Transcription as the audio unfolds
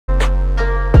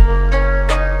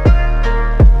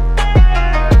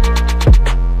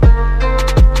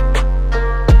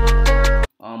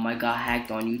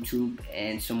on YouTube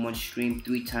and someone streamed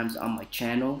 3 times on my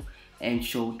channel and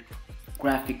showed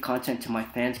graphic content to my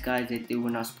fans, guys, that they were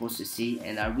not supposed to see,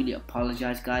 and I really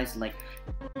apologize, guys. Like,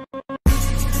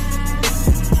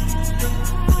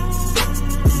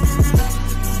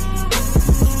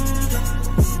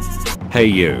 hey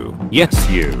you, yes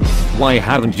you, why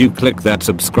haven't you clicked that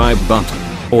subscribe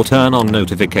button or turn on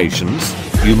notifications?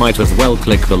 You might as well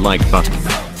click the like button.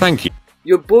 Thank you.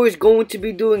 your boy is going to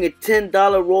be doing a $10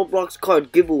 Roblox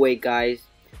card giveaway, guys,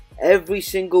 every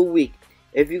single week.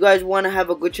 If you guys want to have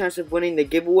a good chance of winning the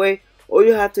giveaway, all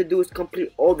you have to do is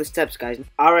complete all the steps, guys.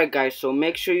 Alright, guys, so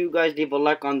make sure you guys leave a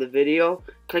like on the video.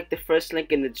 Click the first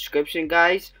link in the description,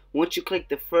 guys. Once you click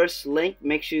the first link,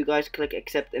 make sure you guys click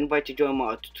accept invite to join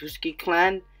my Tutuski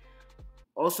clan.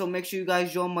 Also, make sure you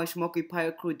guys join my Smoky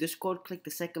Pirate Crew Discord. Click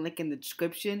the second link in the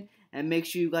description and make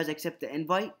sure you guys accept the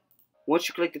invite. Once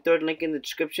you click the third link in the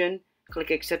description,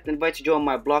 click accept invite to join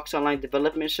my Roblox Online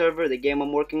Development server, the game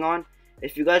I'm working on.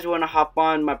 If you guys want to hop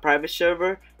on my private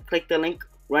server, click the link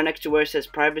right next to where it says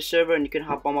private server and you can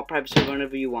hop on my private server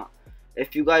whenever you want.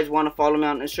 If you guys want to follow me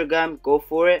on Instagram, go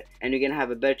for it, and you're going to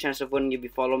have a better chance of winning if you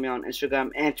follow me on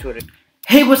Instagram and Twitter.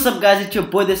 Hey, what's up, guys? It's your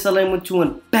boy, the Salem12,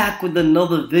 and back with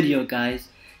another video, guys.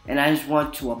 And I just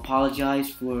want to apologize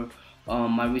for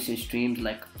my recent streams.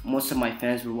 Like, most of my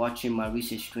fans were watching my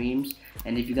recent streams,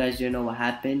 and if you guys didn't know what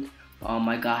happened,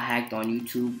 I got hacked on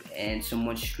YouTube and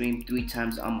someone streamed 3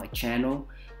 times on my channel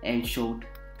and showed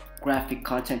graphic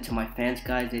content to my fans,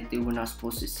 guys, that they were not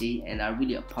supposed to see, and I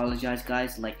really apologize,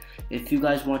 guys. Like, if you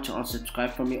guys want to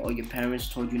unsubscribe from me or your parents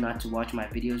told you not to watch my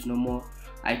videos no more,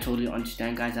 I totally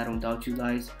understand, guys. I don't doubt you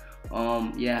guys.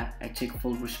 Yeah, I take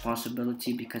full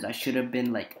responsibility because I should have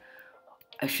been like,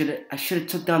 I should have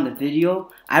took down the video.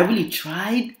 I really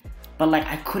tried, but like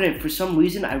I couldn't. For some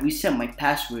reason, I reset my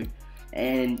password.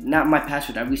 And not my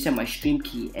password, I reset my stream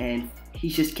key, and he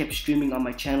just kept streaming on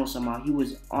my channel somehow. He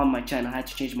was on my channel. I had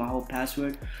to change my whole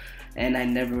password, and I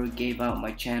never gave out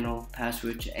my channel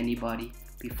password to anybody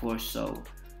before. So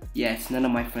yeah, it's none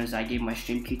of my friends I gave my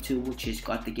stream key to, which is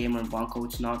Got the Gamer and Bonko.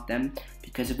 It's not them,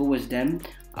 because if it was them,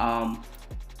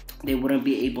 they wouldn't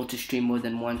be able to stream more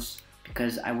than once,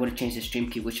 because I would have changed the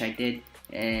stream key, which I did,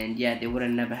 and yeah, they would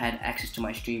have never had access to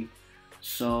my stream.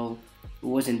 So it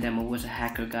wasn't them, it was a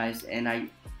hacker, guys, and I'm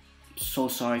so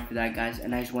sorry for that, guys.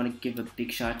 And I just want to give a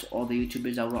big shout out to all the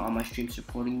YouTubers that were on my stream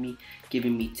supporting me,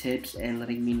 giving me tips and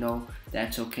letting me know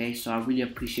that's okay. So I really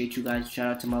appreciate you guys. Shout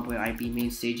out to my boy IB Main,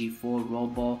 Stagey4,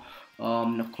 Robo,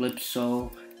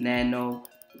 Eclipso, Nano,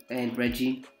 and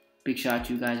Reggie. Big shout out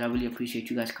to you guys. I really appreciate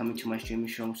you guys coming to my stream and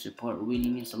showing support. It really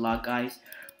means a lot, guys.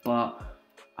 But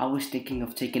I was thinking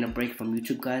of taking a break from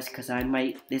YouTube, guys, because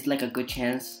there's like a good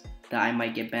chance that I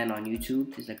might get banned on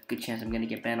YouTube. There's a good chance I'm gonna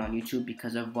get banned on YouTube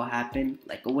because of what happened.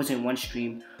 Like, it wasn't one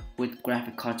stream with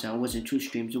graphic content, it wasn't 2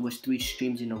 streams, it was 3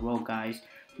 streams in a row, guys,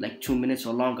 like 2 minutes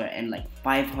or longer, and like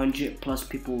 500 plus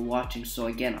people were watching. So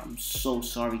again, I'm so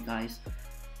sorry, guys.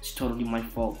 It's totally my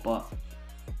fault. But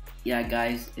yeah,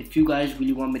 guys, if you guys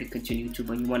really want me to continue YouTube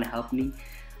and you want to help me,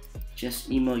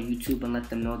 just email YouTube and let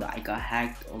them know that I got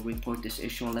hacked, or report this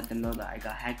issue and let them know that I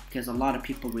got hacked, because a lot of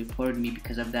people reported me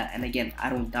because of that. And again, I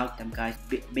don't doubt them, guys.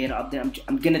 Being up there,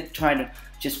 I'm gonna try to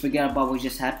just forget about what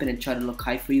just happened and try to look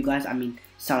high for you guys. I mean,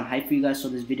 sound high for you guys, so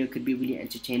this video could be really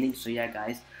entertaining. So yeah,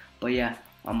 guys. But yeah,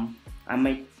 I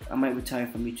might retire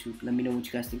from YouTube. Let me know what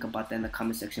you guys think about that in the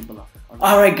comment section below.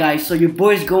 Alright, guys, so your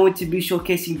boy is going to be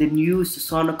showcasing the new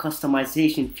SUSANOO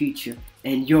customization feature,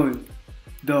 and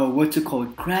the what's it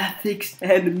called, graphics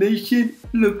animation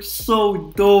looks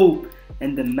so dope,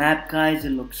 and the map, guys,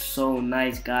 it looks so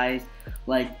nice, guys.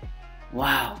 Like,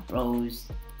 wow, bros.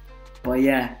 But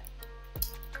yeah,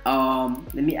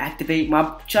 let me activate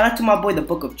my shout out to my boy the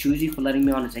Book of Choosy for letting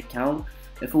me on his account.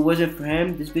 If it wasn't for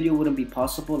him, this video wouldn't be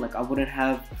possible. Like, I wouldn't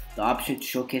have the option to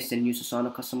showcase the new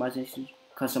SUSANOO customization.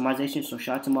 So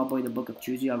shout out to my boy the Book of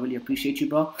Choosy. I really appreciate you,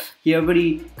 bro. He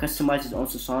already customized his own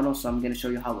SUSANOO, so I'm gonna show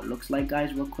you how it looks like,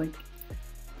 guys, real quick.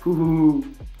 Woohoo.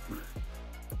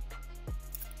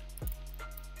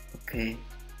 Okay,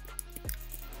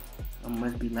 I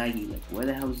must be laggy. Like, where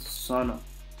the hell is SUSANOO?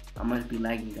 I must be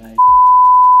lagging, guys.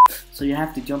 So you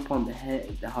have to jump on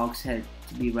the hog's head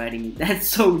to be riding it. That's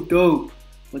so dope.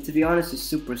 But to be honest, it's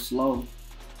super slow.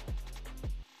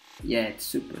 Yeah, it's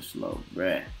super slow,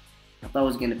 bruh. I thought it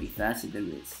was gonna be faster than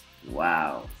this.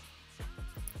 Wow.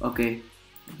 Okay,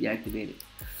 deactivated.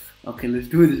 Okay, let's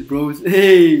do this, bros.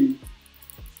 Hey!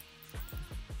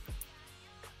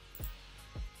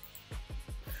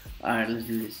 Alright, let's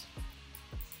do this.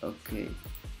 Okay.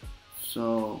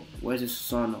 So, where's the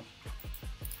SUSANOO?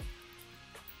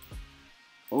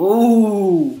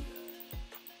 Oh!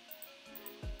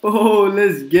 Oh,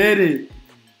 let's get it.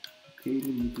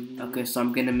 Okay, so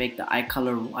I'm gonna make the eye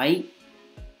color white.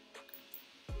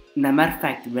 Now, matter of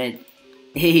fact, red.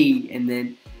 Hey, and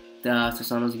then the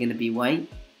Susanoo's gonna be white.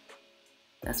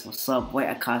 That's what's up,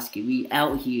 White Akatsuki. We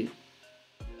out here.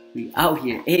 We out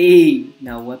here. Hey,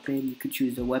 now weapon. You could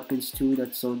choose the weapons too.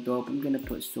 That's so dope. I'm gonna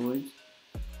put swords.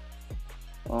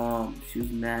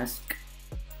 Choose mask.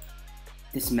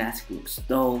 This mask looks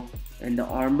dope. And the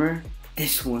armor.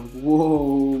 This one.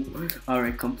 Whoa.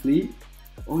 Alright, complete.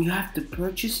 Oh, you have to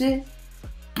purchase it?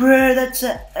 Bruh, that's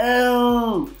a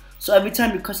L. So every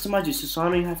time you customize your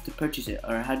Susanoo, you have to purchase it.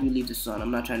 Or how do you leave the Susanoo?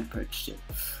 I'm not trying to purchase it.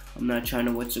 I'm not trying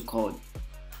to, what's it called?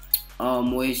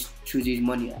 Waste Choosey's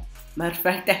money. Matter of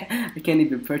fact, I can't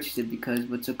even purchase it because,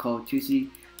 what's it called? Choosey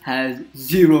has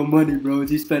zero money, bro.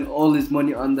 He spent all his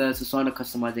money on the Susanoo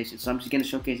customization. So I'm just gonna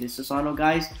showcase this Susanoo,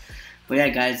 guys. But yeah,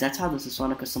 guys, that's how the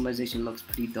Susanoo customization looks.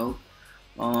 Pretty dope.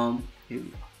 Here we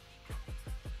go.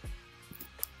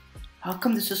 How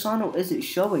come the Susanoo isn't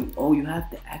showing? Oh, you have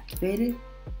to activate it?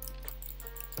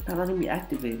 Not letting me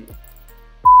activate it.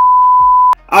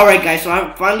 Alright guys, so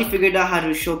I finally figured out how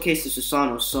to showcase the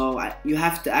Susanoo. So you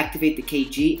have to activate the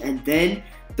KG and then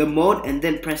the mode and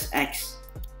then press X.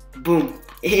 Boom.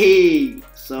 Hey!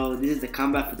 So this is the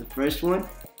combat for the first one.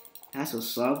 That's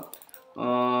what's up.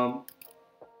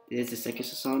 There's the second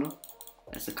Susanoo.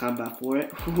 That's the combat for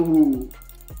it. Ooh,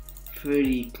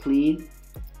 pretty clean.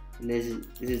 And this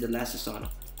is the last Susanoo.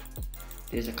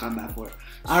 There's a combat for it.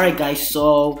 Alright guys,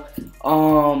 so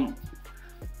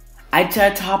I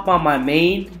tried to hop on my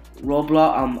main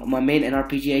Roblox, my main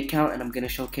NRPG account, and I'm gonna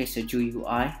showcase the Ju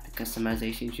UI, the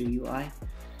customization Ju UI.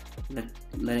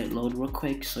 Let it load real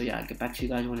quick. So yeah, I'll get back to you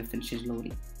guys when it finishes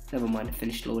loading. Never mind, it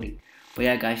finished loading. But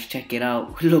yeah, guys, check it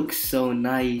out. It looks so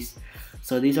nice.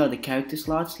 So these are the character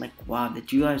slots. Like, wow, the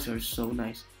GUIs are so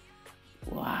nice.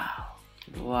 Wow,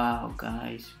 wow,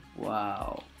 guys,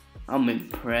 wow. I'm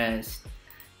impressed.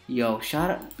 Yo,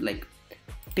 shout out, like,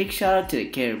 big shout out to the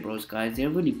Carrot Bros, guys. They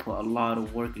really put a lot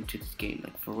of work into this game,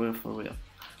 like, for real, for real.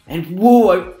 And whoa,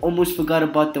 I almost forgot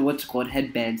about the what's called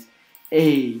headbands.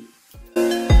 Hey.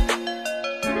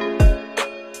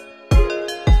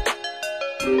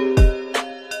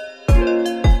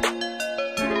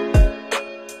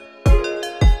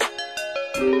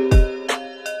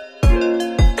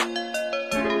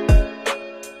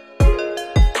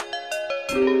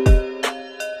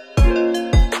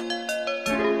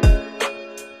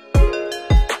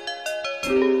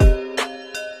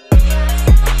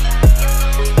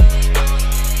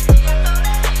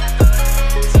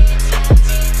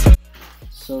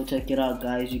 So check it out,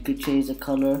 guys. You could change the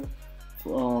color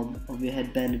of your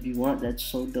headband if you want. That's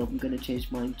so dope. I'm gonna change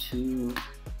mine to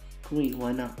green.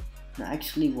 Why not? No,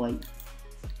 actually white.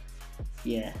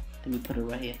 Yeah, let me put it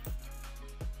right here.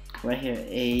 Right here.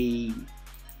 Hey.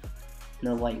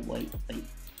 No, white.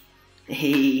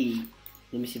 Hey.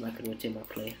 Let me see if I can rotate my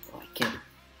player. Oh, I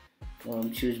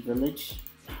can't. Choose village.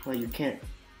 Oh, you can't.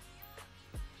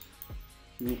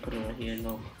 Let me put it right here.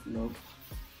 No.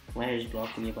 My hair is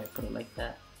blocking me if I put it like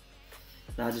that.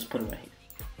 Now I'll just put it right here.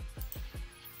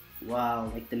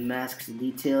 Wow, like the masks, the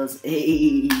details.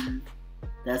 Hey,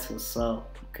 that's what's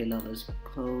up. Okay, now let's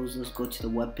close. Let's go to the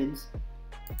weapons.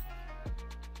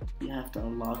 You have to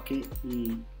unlock it.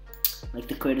 Like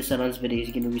the creator said on this video,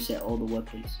 he's gonna reset all the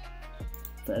weapons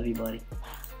for everybody.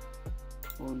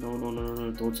 Oh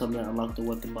no! Don't tell me I unlocked the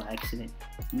weapon by accident.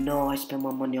 No, I spent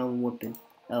my money on weapon.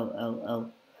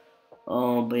 L.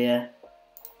 But yeah.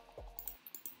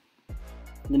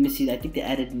 Let me see. I think they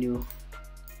added new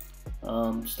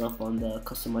stuff on the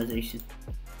customization.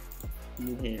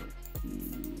 New hair.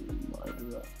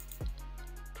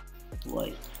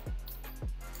 White.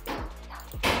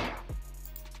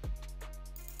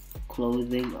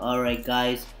 Clothing. Alright,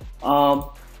 guys.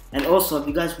 And also, if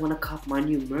you guys want to cop my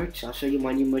new merch, I'll show you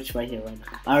my new merch right here, right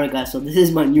now. Alright, guys. So this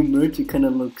is my new merch. It kind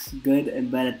of looks good and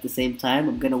bad at the same time.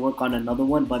 I'm gonna work on another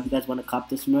one, but if you guys want to cop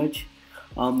this merch,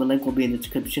 the link will be in the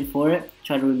description for it.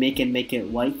 Try to remake it and make it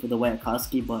white for the White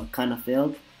Akatsuki, but kind of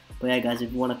failed. But yeah, guys,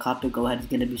 if you want to cop it, go ahead. It's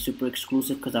going to be super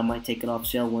exclusive because I might take it off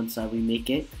sale once I remake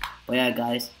it. But yeah,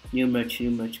 guys, new merch.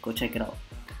 Go check it out.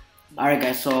 Alright,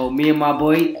 guys, so me and my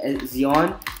boy,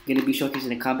 Zion, going to be showcasing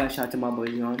the combat. Shout out to my boy,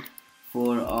 Zion,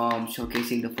 for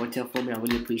showcasing the four-tail for me. I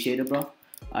really appreciate it, bro.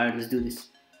 Alright, let's do this.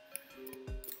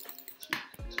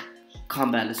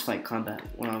 Combat, let's fight combat.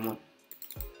 One-on-one.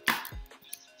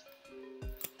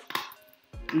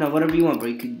 No, whatever you want, bro.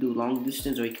 You could do long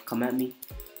distance or you could come at me.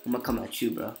 I'm gonna come at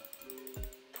you, bro.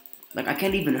 Like, I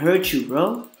can't even hurt you,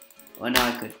 bro. Oh, now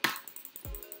I could.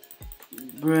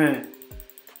 Bruh.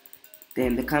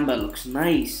 Damn, the combat looks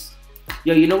nice.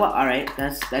 Yo, you know what? Alright,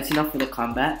 that's enough for the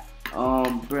combat. Bro,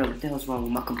 what the hell's wrong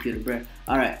with my computer, bro?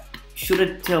 Alright, shoot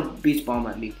a tail beast bomb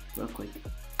at me, real quick.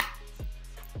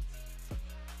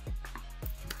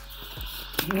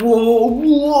 Whoa,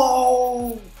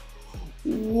 whoa,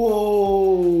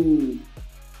 whoa.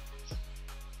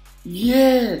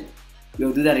 Yeah.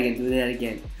 Yo, do that again, do that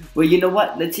again. Well, you know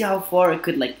what? Let's see how far it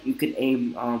could, like, you could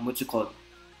aim, what's it called?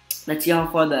 Let's see how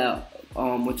far the,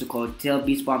 what's it called? Tail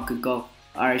beast bomb could go.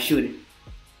 Alright, shoot it.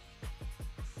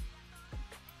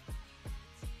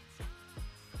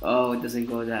 Oh, it doesn't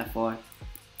go that far.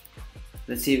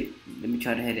 Let's see. Let me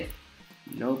try to hit it.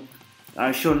 Nope.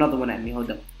 Alright, shoot another one at me.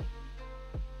 Hold up.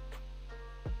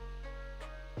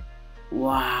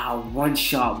 Wow, one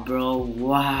shot, bro.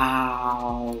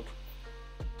 Wow.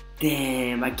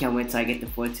 Damn, I can't wait till I get the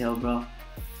 4-tail, bro.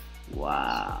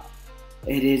 Wow.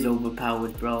 It is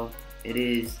overpowered, bro. It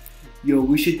is. Yo,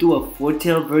 we should do a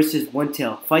 4-tail versus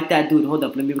 1-tail. Fight that dude. Hold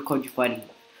up, let me record you fighting.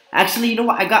 Actually, you know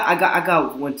what? I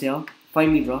got 1-tail. Fight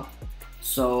me, bro.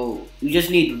 So you just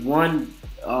need one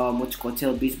what's called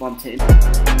tail beast bomb to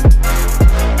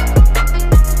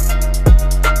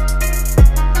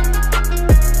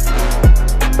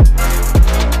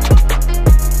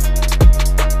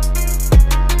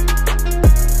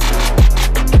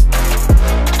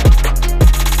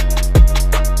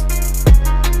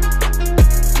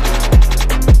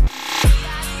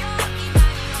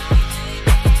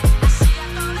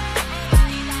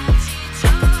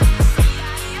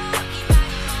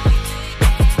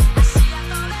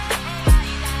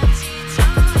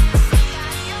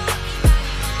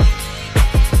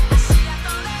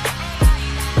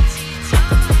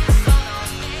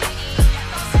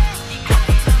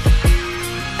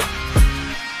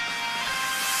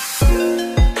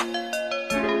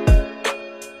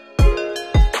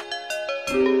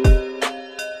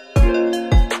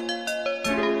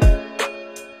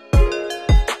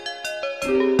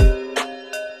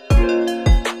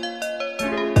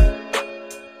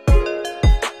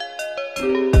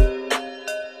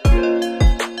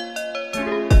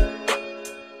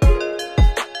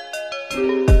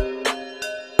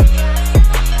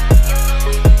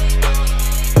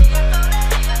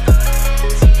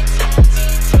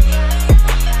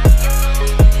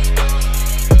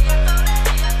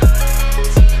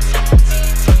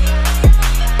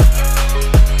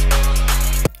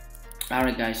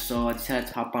Alright guys, so I decided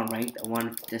to hop on ranked. I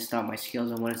wanted to test out my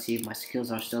skills. I want to see if my skills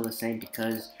are still the same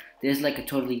because there's like a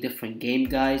totally different game,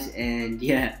 guys. And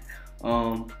yeah,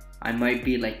 I might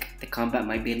be like, the combat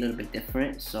might be a little bit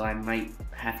different, so I might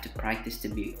have to practice to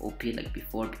be OP like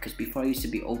before, because before I used to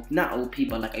be not OP,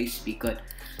 but like I used to be good.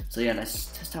 So yeah, let's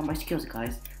test out my skills,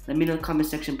 guys. Let me know in the comment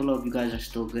section below if you guys are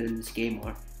still good in this game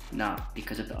or not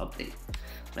because of the update.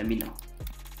 Let me know.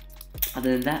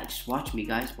 Other than that, just watch me,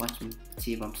 guys. Watch me.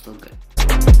 See if I'm still good.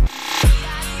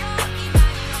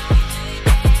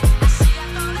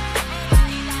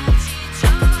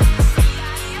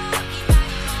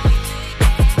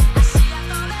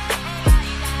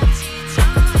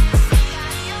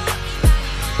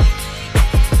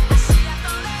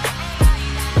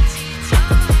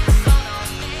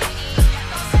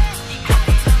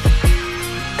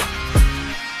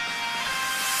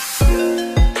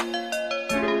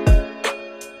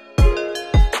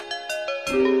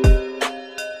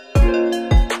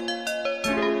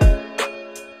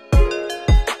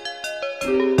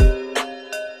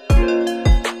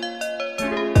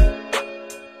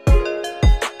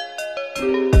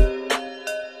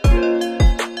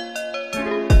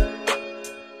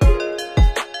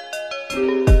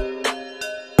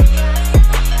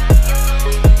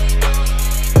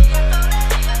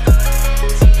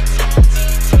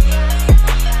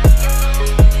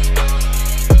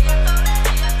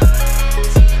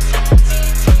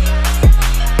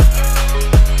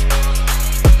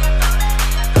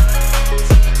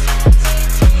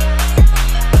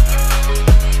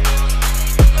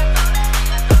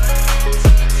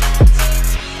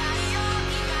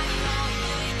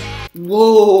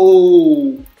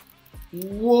 Whoa!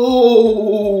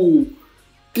 Whoa!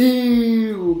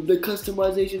 Damn! The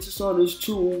customization SUSANOO is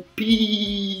too OP!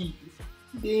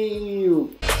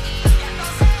 Damn!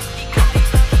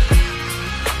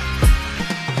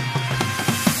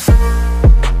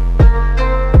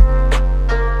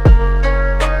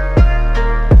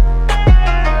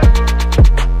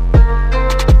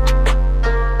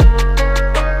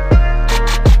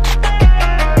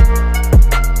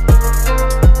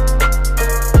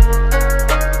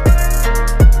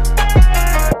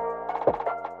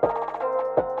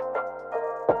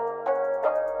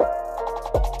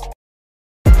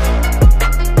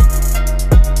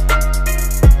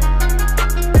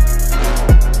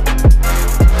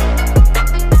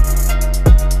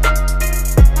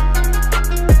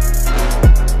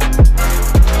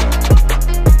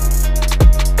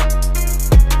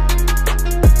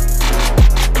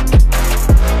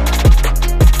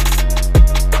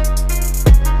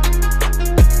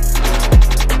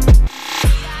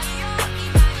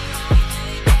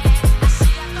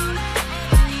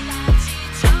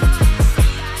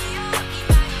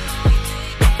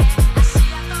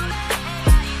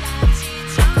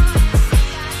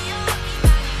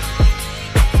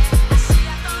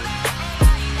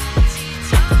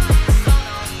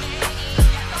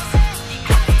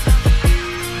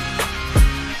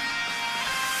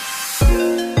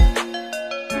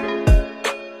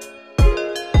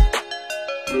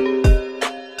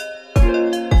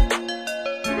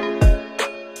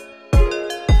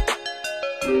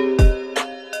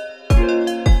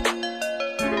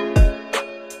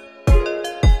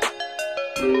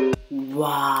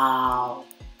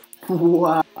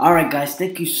 Wow. Alright guys,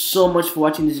 thank you so much for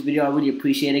watching this video. I really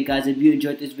appreciate it, guys. If you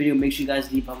enjoyed this video, make sure you guys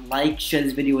leave a like, share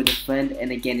this video with a friend, and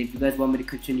again, if you guys want me to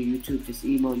continue YouTube, just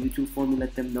email YouTube for me,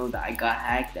 let them know that I got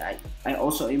hacked. I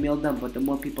also emailed them, but the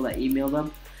more people that email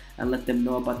them and let them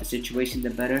know about the situation, the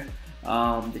better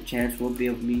the chance will be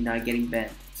of me not getting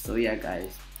banned. So yeah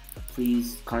guys,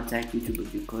 please contact YouTube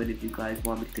if you could, if you guys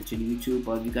want me to continue YouTube.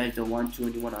 But if you guys don't want to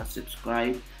and you want to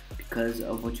unsubscribe because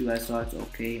of what you guys saw, it's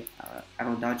okay. I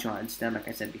don't doubt you, I understand, like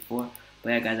I said before. But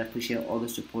yeah guys, I appreciate all the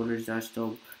supporters that are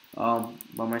still by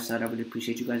my side. I really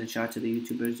appreciate you guys, and shout out to the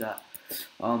YouTubers that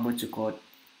what's it called,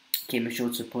 came and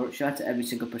showed support. Shout out to every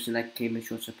single person that came and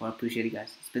showed support. I appreciate it,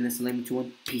 guys. It's been the Salami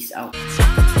 21. Peace out.